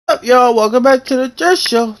up, y'all? Welcome back to the Just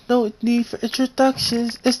Show. No need for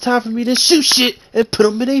introductions. It's time for me to shoot shit and put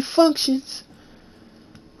them in their functions.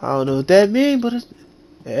 I don't know what that means, but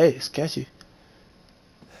hey, it's catchy.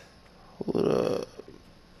 Hold up.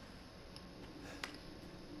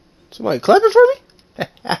 Somebody clapping for me?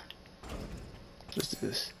 What's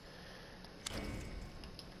this?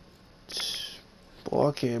 Boy,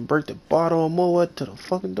 I can't break the bottle and more to the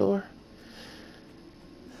fucking door.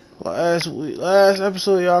 Last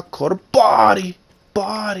episode, y'all caught a body.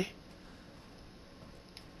 The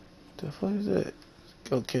fuck is that?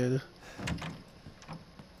 Go, Canada.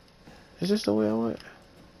 Is this the way I went?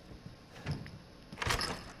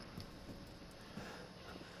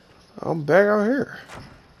 I'm back out here.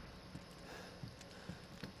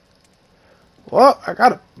 Well, I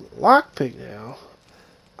got a lockpick now.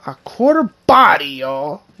 I caught a body,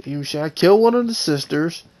 y'all. You should I kill one of the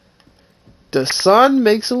sisters. The sun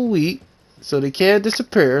makes them weak, so they can't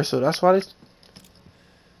disappear. So that's why they.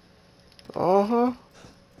 Look.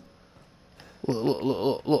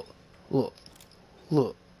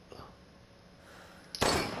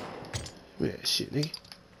 Where that shit, nigga?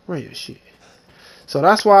 Where your shit? So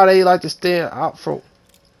that's why they like to stand out front.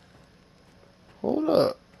 Hold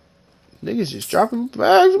up. Niggas just dropping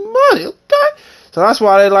bags of money, okay? So that's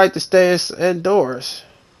why they like to stay indoors.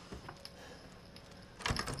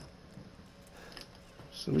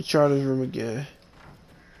 So let me try this room again.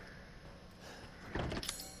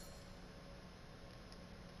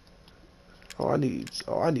 I need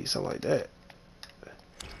something like that.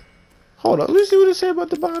 Hold on, let me see what it say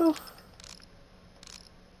about the bottle.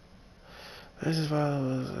 This is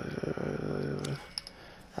bottle.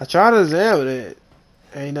 I tried to examine it.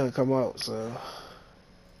 Ain't nothing come out, so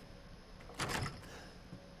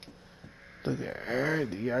look at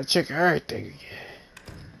everything. You gotta check everything again.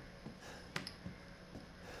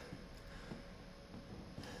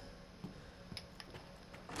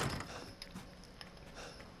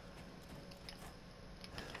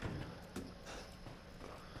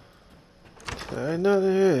 There ain't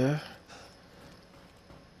nothing here.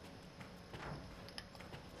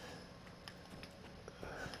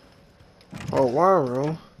 Oh, wine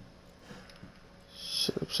room.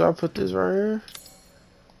 Should I put this right here?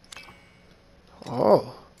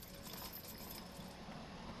 Oh.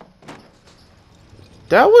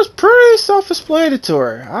 That was pretty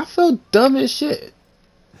self-explanatory. I felt dumb as shit.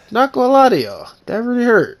 Not gonna lie to y'all. That really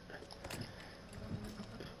hurt.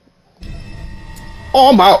 Oh,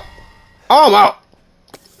 I'm out.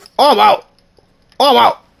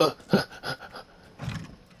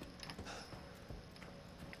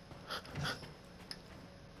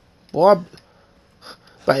 Boy,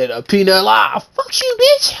 I hit a peanut live. Fuck you,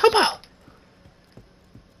 bitch. I'm out.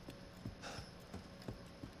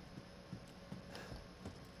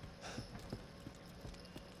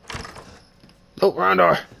 Oh, round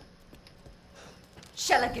door.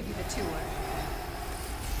 Shall I give you the tour?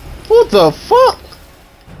 What the fuck?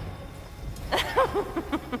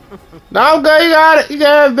 Now I'm good. You got it. You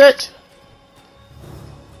got it, bitch.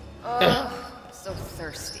 Oh, so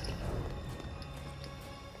thirsty.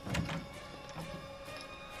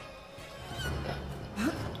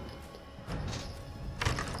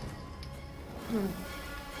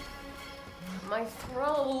 My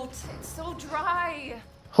throat, it's so dry.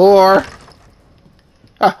 Whore.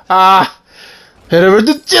 Hit her with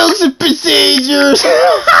the jokes and procedures.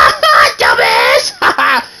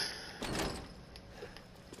 Dumbass.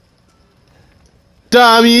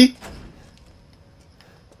 Dummy.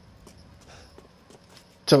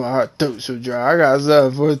 Tell my heart throat so dry. I got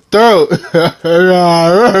something for a throat.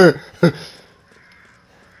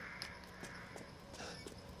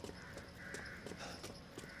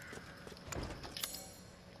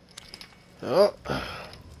 Oh.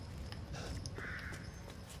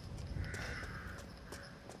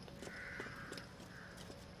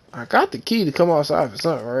 I got the key to come outside for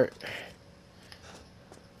something, right?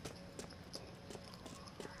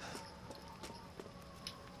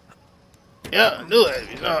 Yeah, I knew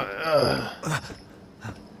it.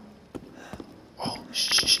 Oh,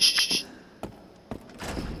 shh.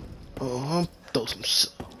 Oh, throw some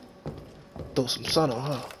sun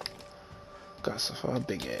on her. Got some for her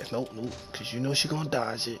big ass. Nope, cause you know she gonna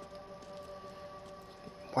dodge it.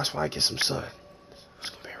 Watch when I get some sun. It's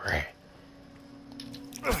gonna be rare.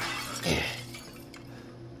 Yeah.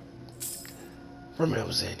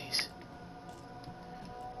 Remember Zennies.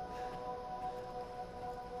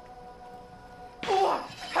 What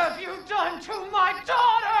have you done to my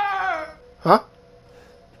daughter? Huh?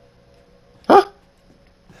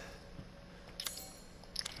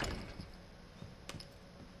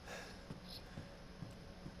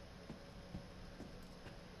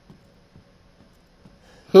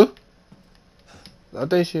 Huh? I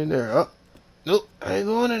think she in there. Oh. Nope. I ain't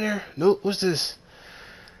going in there. Nope. What's this?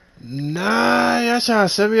 Nah, y'all trying to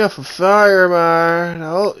set me up for fire, man.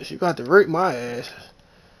 No, she about to rape my ass.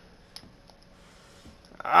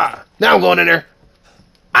 Ah, now I'm going in there.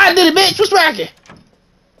 I did it, bitch. What's racking?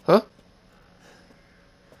 Huh?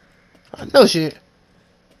 I know she.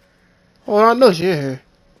 Oh, I know she in here.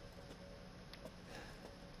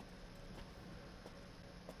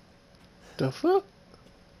 The fuck?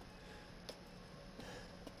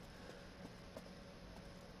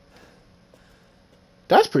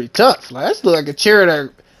 That's pretty tough. Like, that's look like a chair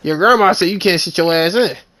that your grandma said you can't sit your ass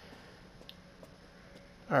in.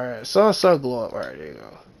 Alright, so glow up. Alright, there you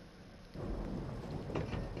go.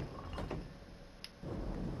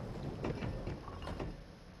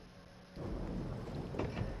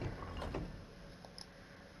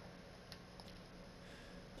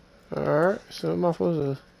 Alright, so am I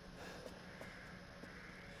supposed to...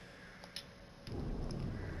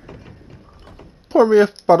 Pour me a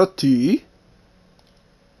pot of tea.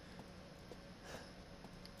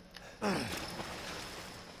 How am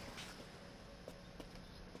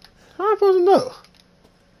I supposed to know?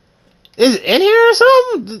 Is it in here or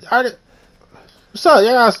something? What's up?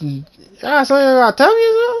 Y'all got something you gotta tell me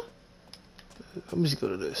or something? Let me just go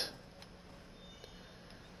to this.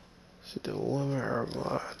 Sit the woman or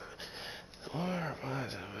blind.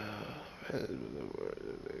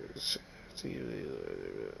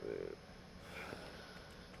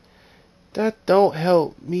 That don't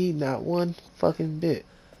help me not one fucking bit.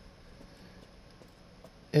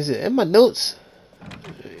 Is it in my notes?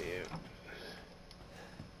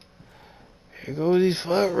 Here go these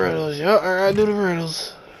fuck riddles. Yup, I gotta do the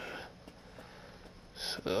riddles.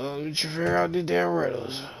 So let me figure out these damn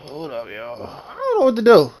riddles. Hold up, y'all. I don't know what to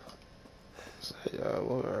do. Say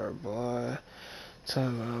y'all are blind.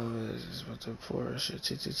 Time out is what the poor should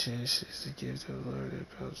take the chances to give to the Lord and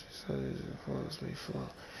bounty studies and follows me flow.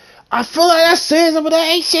 I feel like that's saying something that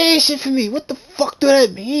ain't saying shit for me. What the fuck do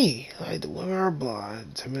that mean? Like the women are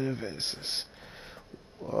blind. 10 minute advances.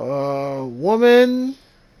 Woman.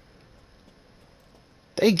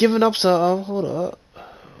 They giving up something. Hold up.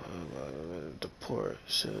 The poor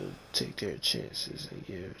should take their chances and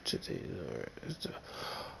give to the Lord.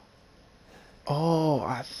 Oh,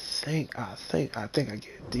 I think I get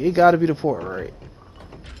it. It gotta be the poor, right?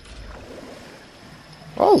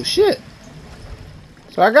 Oh shit.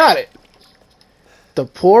 So I got it. The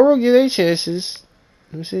poor will get their chances.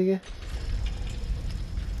 Let me see again.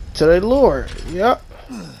 To the Lord. Yep.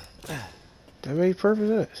 That makes perfect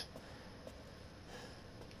sense.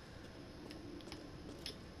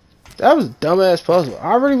 That was a dumbass puzzle.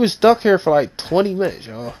 I already was stuck here for like 20 minutes,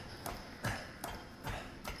 y'all.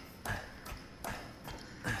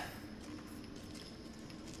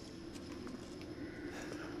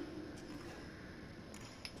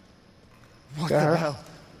 What the hell?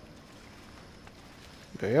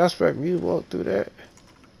 Y'all expect me to walk through that?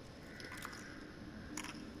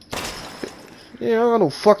 Yeah, I don't got no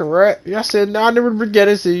fucking rat. Y'all said, nah, I never forget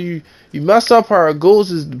it. So you messed up her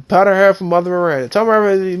goals is the powder hair from Mother Miranda. Tell me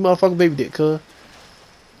everything you motherfucking baby did, cuz.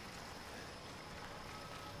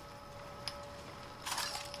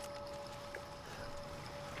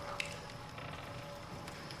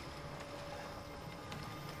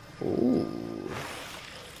 Ooh.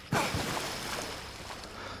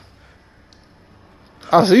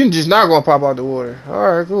 Oh, so you just not gonna pop out the water.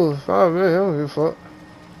 Alright, cool. Oh, man, I don't give a fuck.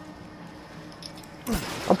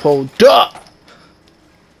 I'm pulled up.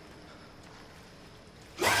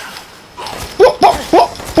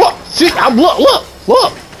 Whoa. See,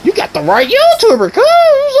 look. You got the right YouTuber, cuz.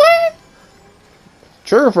 You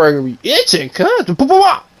trigger finger be itching, cuz.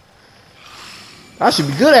 I should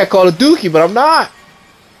be good at Call of Duty, but I'm not.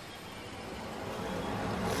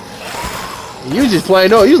 You just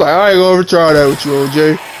playing though. You like, I ain't gonna ever try that with you,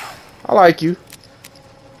 OJ. I like you.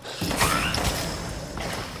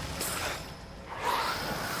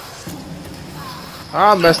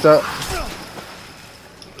 I messed up.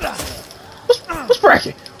 What's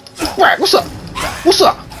bracking? What's up?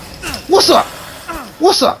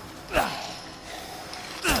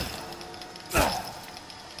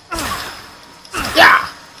 Yeah.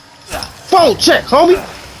 Phone check, homie.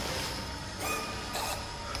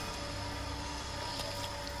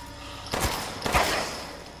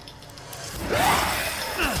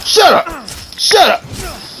 Shut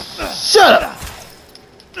up.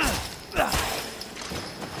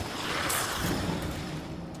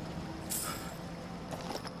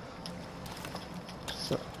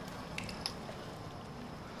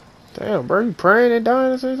 Damn, bro, you praying and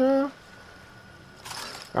dying at the same time?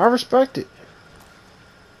 I respect it.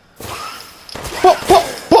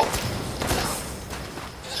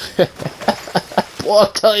 Boy,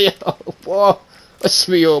 I'll tell you, boy, that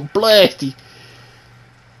smell blasty.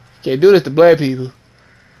 Can't do this to black people.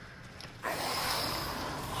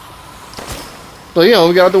 So, we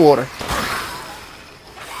got out the water.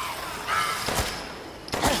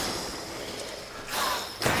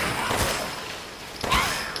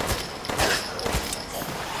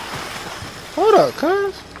 Hold up,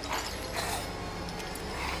 cuz.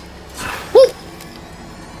 Woo!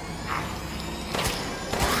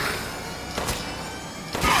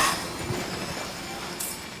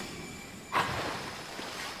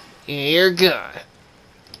 And you're gone.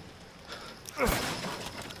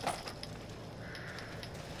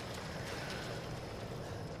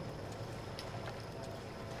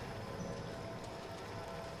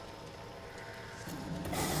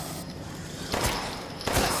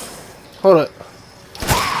 Hold up.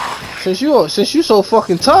 Since you so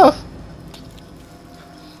fucking tough,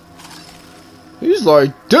 he's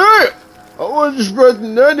like, damn! I wasn't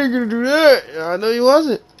expecting that nigga to do that. I know he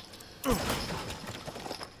wasn't.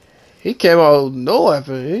 He came out with no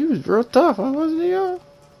weapon. He was real tough, huh? Wasn't he, y'all?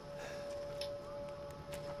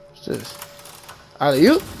 What's this? Out of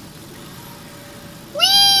you?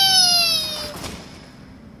 Whee!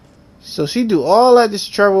 So she do all that just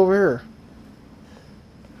to travel over here.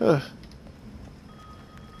 Huh.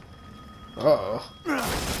 Uh-oh.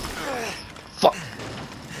 Fuck.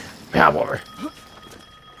 Hop over.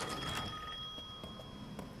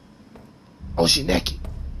 Oh, she naked.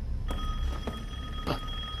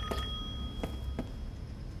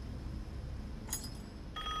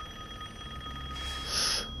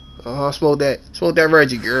 Smoke that. Smoke that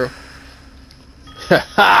Reggie, girl.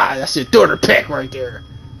 Ha! That's your daughter pick right there.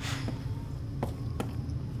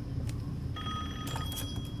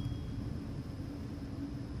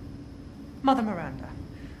 Mother Miranda,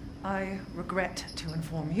 I regret to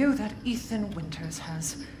inform you that Ethan Winters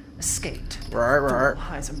has escaped Right.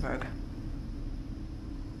 Heisenberg.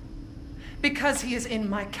 Because he is in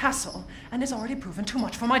my castle and has already proven too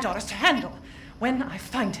much for my daughters to handle. When I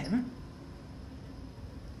find him...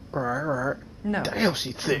 Right. No, Damn,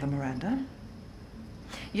 she thick. Mother Miranda.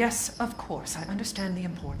 Yes, of course, I understand the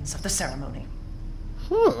importance of the ceremony.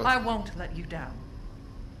 I won't let you down.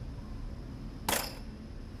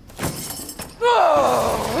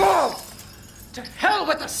 To hell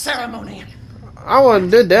with the ceremony! I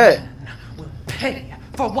wouldn't did that. Man will pay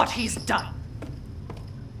for what he's done.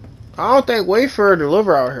 I don't think Wayfair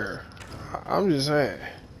deliver out here. I'm just saying.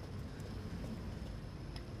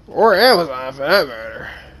 Or Amazon, for that matter.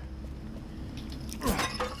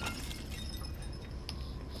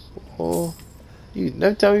 Oh, you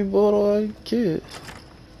never tell me bullet on your kids.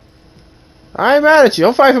 I ain't mad at you.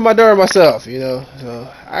 I'm fighting for my daughter myself, you know. So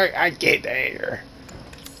I get the anger.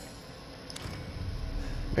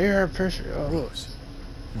 Mirror pressure. Oh, look.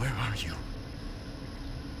 Where are you?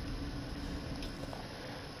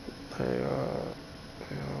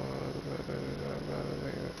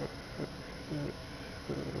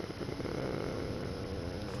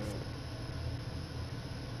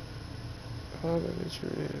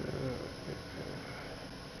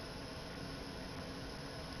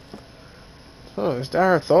 Oh, is that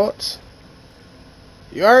her thoughts?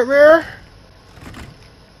 You alright, Mirror?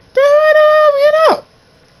 Get up!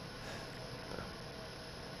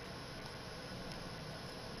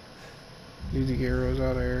 Need to get Rose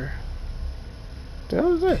out of here. What the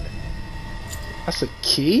hell is that? That's a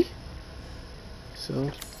key?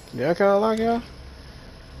 So, yeah, can I lock y'all?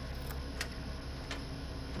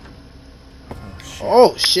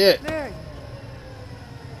 Oh, shit. There you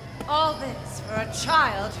go. All this for a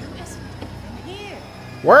child who isn't even here.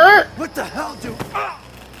 Where? What the hell, dude?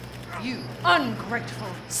 You ungrateful,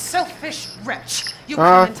 selfish wretch! You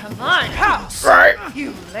come into my house! Right.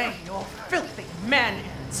 You lay your filthy man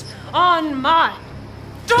hands on my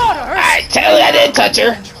daughters! I tell you I didn't touch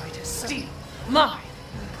her. And try to steal my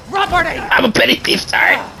property! I'm a petty thief,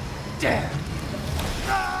 sorry. Dare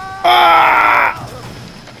Ah!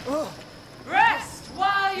 rest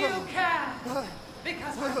while you can,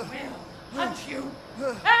 because I will hunt you,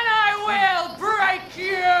 and I will break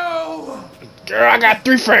you! Girl, I got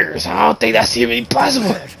 3 fingers. I don't think that's even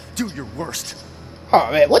possible. Do your worst. Oh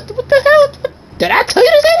man, what the hell? Did I tell you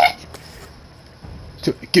to say that?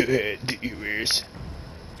 Go ahead, do yours.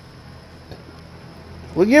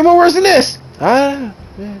 We'll get more worse than this. Ah,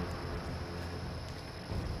 man.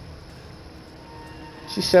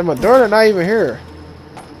 She said my daughter not even here.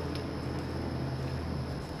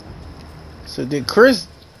 So did Chris?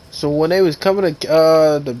 So when they was coming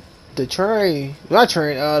to the train, not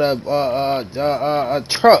train,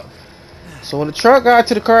 truck. So when the truck got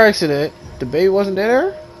to the car accident, the baby wasn't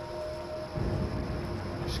there.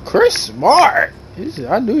 Chris smart. He said,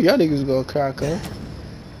 I knew y'all niggas was gonna cry, come.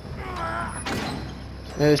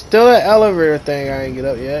 And it's still that elevator thing I ain't get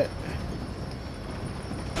up yet.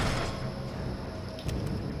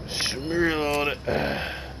 Smear on it.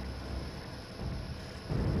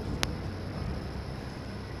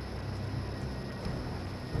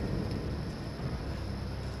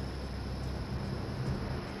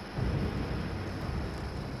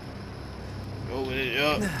 Open it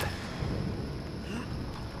up.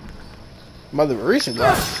 Mother Marisa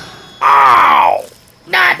lost. Ow!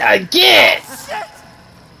 Not again!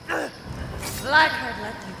 Like I'd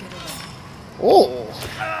let you get away.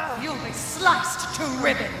 Oh. You'll be sliced to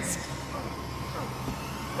ribbons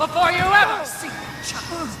before you ever see a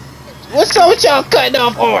child. What's up with y'all cutting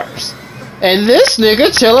off arms? And this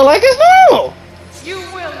nigga chilling like it's normal. You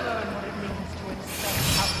will learn what it means to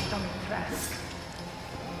accept outdone task.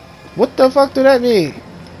 What the fuck do that mean?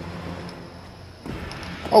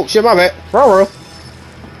 Oh shit, my bad. Bro.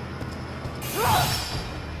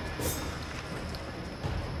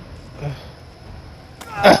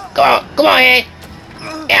 Come on, hey.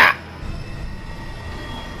 Yeah.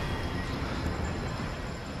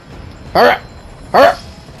 Hurry up. Hurry up.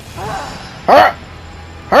 Hurry up.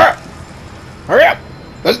 Hurry up. Hurry up.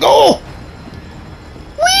 Let's go.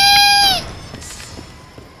 Whee!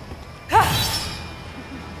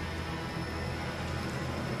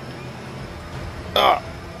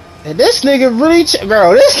 And this nigga really,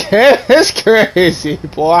 bro, this game is crazy,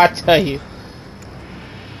 boy, I tell you.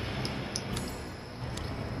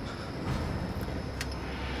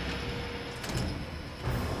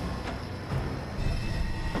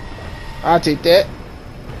 I'll take that.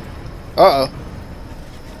 Uh-oh.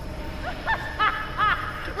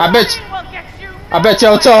 I bet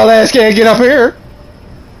your tall ass can't get up here.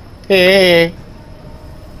 Hey.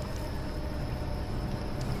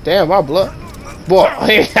 Damn, my blood. Boy,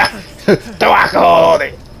 throw alcohol on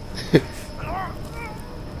it.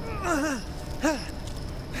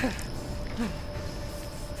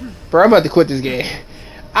 Bro, I'm about to quit this game.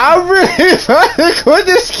 I'm really about to quit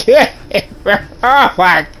this game, bro. Oh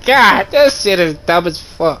my god, this shit is dumb as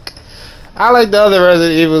fuck. I like the other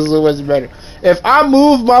Resident Evil so much better. If I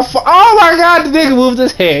move my oh my god, the nigga moved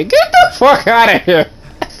his head. Get the fuck out of here.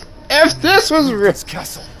 If this was real,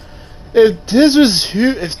 castle. if this was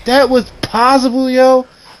huge, if that was possible, yo,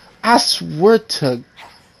 I swear to.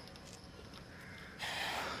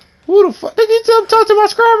 Who the fuck? Did you tell him to talk to my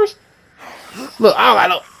subscribers? Look, I don't got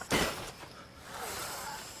no.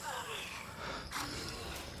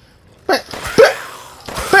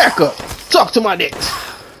 Back up. Talk to my niggas.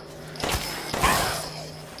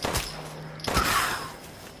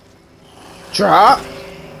 Drop.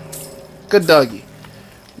 Good doggy.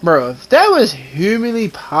 Bro, if that was humanly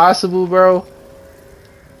possible, bro.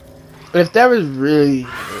 If that was really...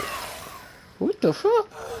 What the fuck?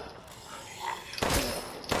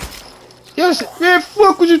 Yes, man,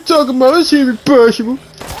 fuck what you talking about. It's human possible.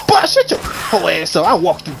 But shut your whole ass up. I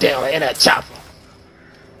walked you down in that chopper.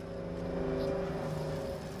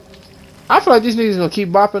 I feel like these niggas gonna keep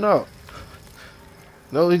bopping up.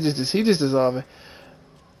 No, he just dissolving.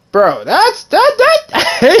 Bro, that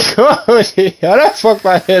yo, that fucked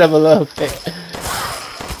my head up a little bit.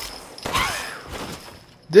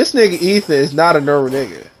 This nigga Ethan is not a normal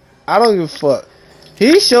nigga. I don't give a fuck.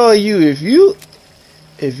 He's showing you if you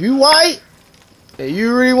white and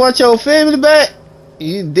you really want your family back,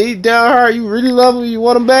 you deep down heart, you really love them, you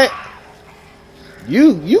want them back,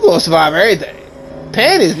 you gonna survive everything.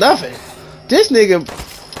 Pain is nothing. This nigga,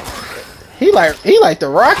 he like the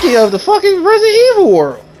Rocky of the fucking Resident Evil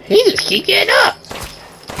world. He just keep getting up.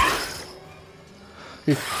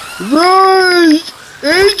 Right,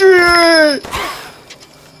 Adrian.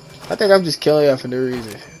 I think I'm just killing y'all for no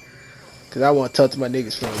reason, cause I want to talk to my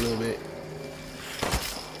niggas for a little bit.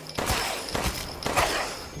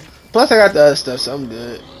 Plus I got the other stuff, so I'm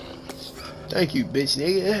good. Thank you, bitch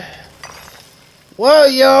nigga.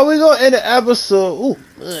 Well, y'all, we gonna end the episode. Ooh,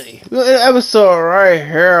 money. We gonna end the episode right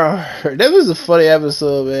here. That was a funny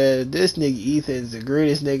episode, man. This nigga Ethan is the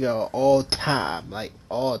greatest nigga of all time. Like,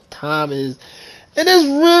 all time is. And it's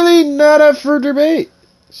really not up for debate.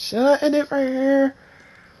 Should I end it right here?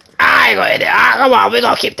 I ain't gonna end it. Come on, we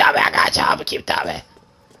gonna keep talking. I got y'all, but keep talking.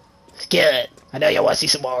 It's good. I know y'all wanna see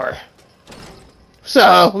some more.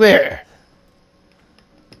 So, there.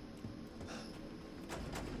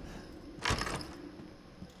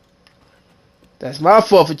 That's my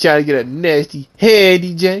fault for trying to get a nasty head,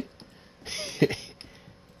 DJ.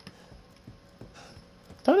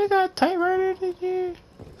 Don't they got a typewriter in here?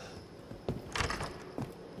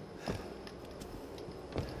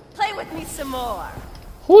 Play with me some more.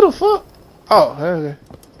 Who the fuck? Oh, okay.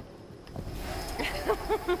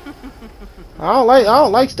 I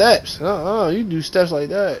don't like steps. You do steps like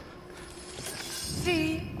that.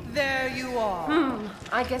 See, there you are.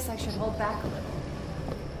 I guess I should hold back a little.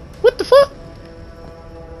 What the fuck?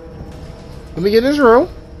 Let me get in this room.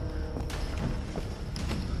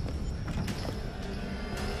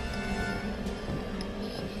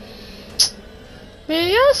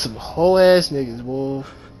 Man, y'all some whole ass niggas, boy.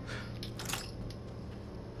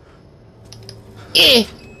 Eh.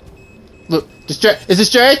 Look, it's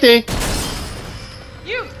distracting.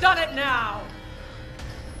 You've done it now.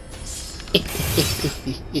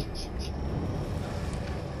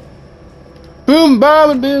 Boom,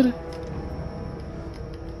 bomb, and building.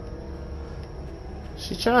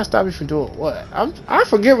 She trying to stop me from doing what? I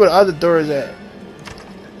forget where the other door is at.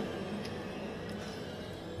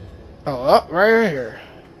 Oh, up right here.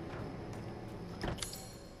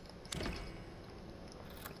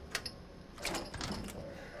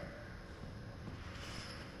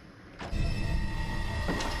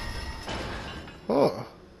 Oh.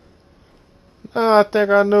 Now I think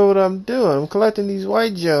I know what I'm doing. I'm collecting these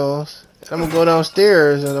white gels. I'm gonna go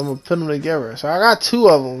downstairs and I'm gonna put them together. So I got 2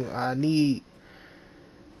 of them. I need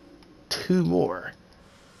 2 more.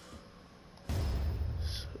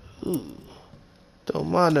 Ooh. Don't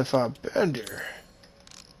mind if I bend her.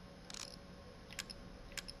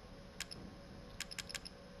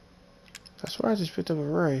 That's why I just picked up a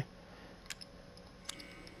ring.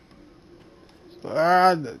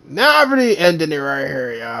 Now I'm really ending it right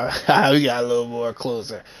here, y'all. We got a little more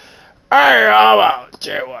closer. Alright, I'm out.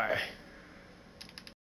 JY.